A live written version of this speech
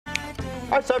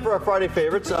All right, time for our Friday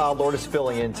favorites. Lourdes is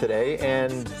filling in today,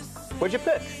 and what'd you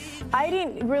pick? I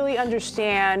didn't really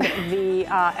understand the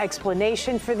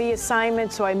explanation for the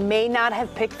assignment, so I may not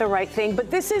have picked the right thing, but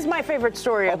this is my favorite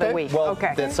story of the week. Well,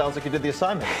 that sounds like you did the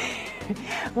assignment.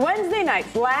 Wednesday night,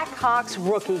 Blackhawks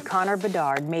rookie Connor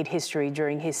Bedard made history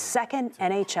during his second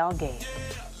NHL game.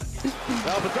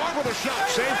 Now Bedard with a shot,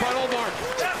 saved by Omar.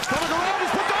 Coming around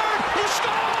is Bedard, he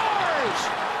scores!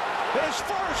 His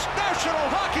first National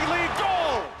Hockey League goal!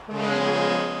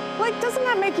 Like, doesn't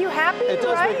that make you happy, It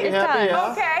does right? make you happy,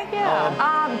 yeah. Okay,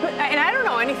 yeah. And I don't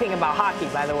know anything about hockey,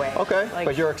 by the way. Okay, like,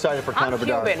 but you're excited for Connor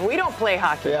Bedard. I'm Cuban. We don't play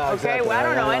hockey, yeah, okay? Exactly. Well, I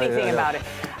don't know anything about it.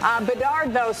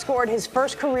 Bedard, though, scored his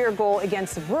first career goal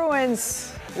against the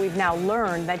Bruins. We've now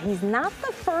learned that he's not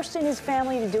the first in his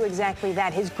family to do exactly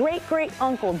that. His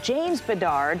great-great-uncle, James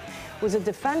Bedard, was a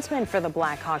defenseman for the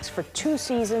Blackhawks for 2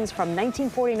 seasons from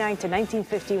 1949 to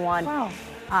 1951. Wow.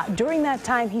 During that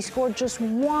time, he scored just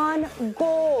 1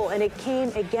 goal, and it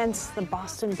came against the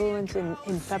Boston Bruins in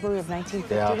February of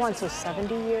 1951, so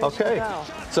 70 years ago.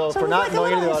 So for not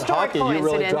knowing anything about hockey, you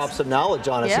really dropped some knowledge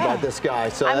on us about this guy.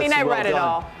 So I mean, I read it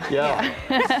all.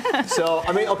 Yeah. So,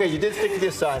 I mean, okay, you did stick to the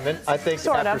assignment. I think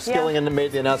after skilling and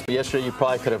made the announcement yesterday, you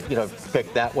probably could have,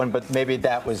 picked that one, but maybe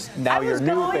that was now your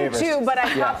new favorite. I was going to, but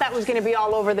I thought that was going to be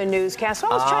all over the newscast, so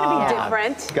I was trying to be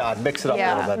different. God, mix it up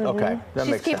a little bit. Okay, that makes sense.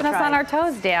 She's keeping us on our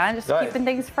toes, Dan. Just keeping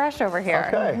things fresh over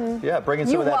here. Okay. Yeah, bringing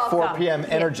some of that 4 p.m.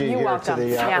 energy here to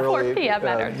the early 4 p.m.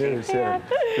 energy. news here.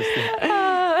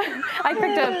 I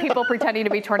picked up people pretending to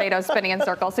be tornadoes spinning in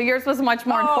circles, so yours was much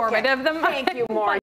more informative than mine. Thank you, Maureen.